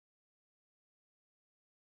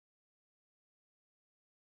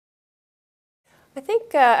I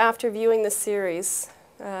think after viewing this series,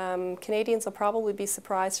 Canadians will probably be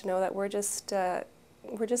surprised to know that we're just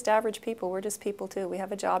average people. We're just people too. We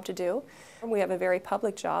have a job to do. We have a very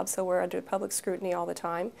public job, so we're under public scrutiny all the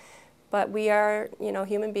time. But we are,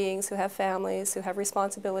 human beings who have families, who have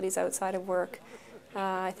responsibilities outside of work.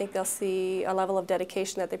 I think they'll see a level of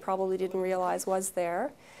dedication that they probably didn't realize was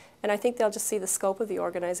there. And I think they'll just see the scope of the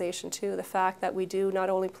organization too, the fact that we do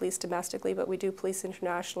not only police domestically, but we do police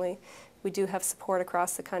internationally. We do have support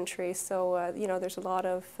across the country. So, there's a lot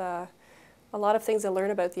of things to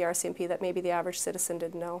learn about the RCMP that maybe the average citizen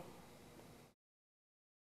didn't know.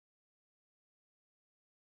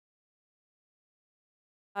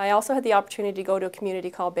 I also had the opportunity to go to a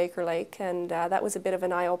community called Baker Lake, and that was a bit of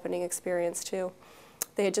an eye-opening experience too.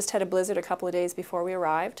 They had just had a blizzard a couple of days before we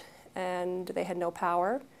arrived, and they had no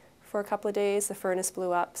power for a couple of days. The furnace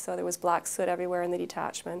blew up, so there was black soot everywhere in the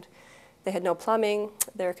detachment. They had no plumbing,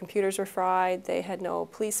 their computers were fried, they had no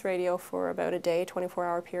police radio for about a day,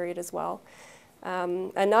 24-hour period as well.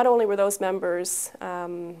 And not only were those members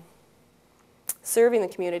serving the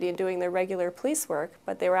community and doing their regular police work,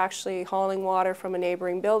 but they were actually hauling water from a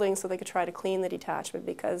neighboring building so they could try to clean the detachment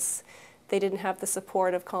because they didn't have the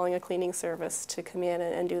support of calling a cleaning service to come in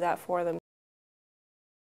and do that for them.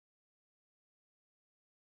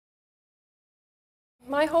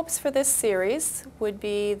 My hopes for this series would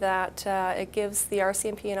be that it gives the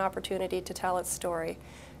RCMP an opportunity to tell its story,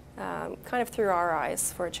 kind of through our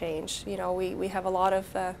eyes for a change. We have a lot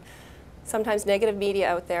of sometimes negative media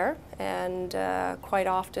out there, and quite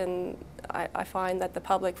often I find that the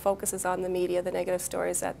public focuses on the media, the negative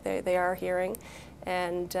stories that they are hearing,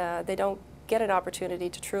 and they don't get an opportunity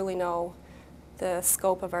to truly know the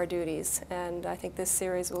scope of our duties. And I think this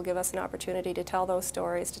series will give us an opportunity to tell those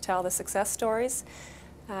stories, to tell the success stories,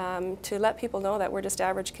 to let people know that we're just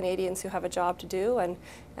average Canadians who have a job to do, and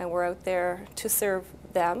we're out there to serve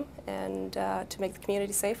them and to make the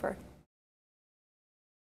community safer.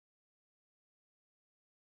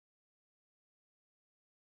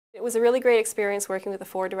 It was a really great experience working with the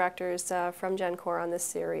 4 directors from GenCorps on this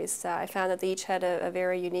series. I found that they each had a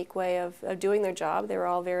very unique way of doing their job. They were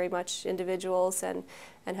all very much individuals and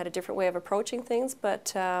had a different way of approaching things,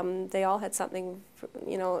 but they all had something,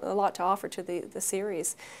 a lot to offer to the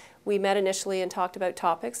series. We met initially and talked about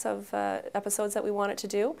topics of episodes that we wanted to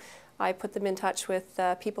do. I put them in touch with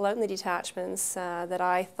people out in the detachments that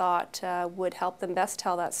I thought would help them best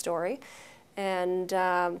tell that story. And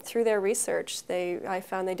through their research, I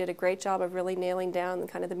found they did a great job of really nailing down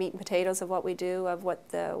kind of the meat and potatoes of what we do, of what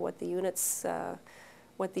the units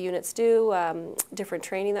do, different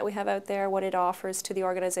training that we have out there, what it offers to the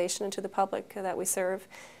organization and to the public that we serve.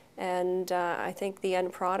 And I think the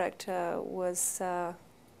end product was a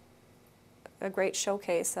great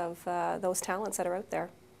showcase of those talents that are out there.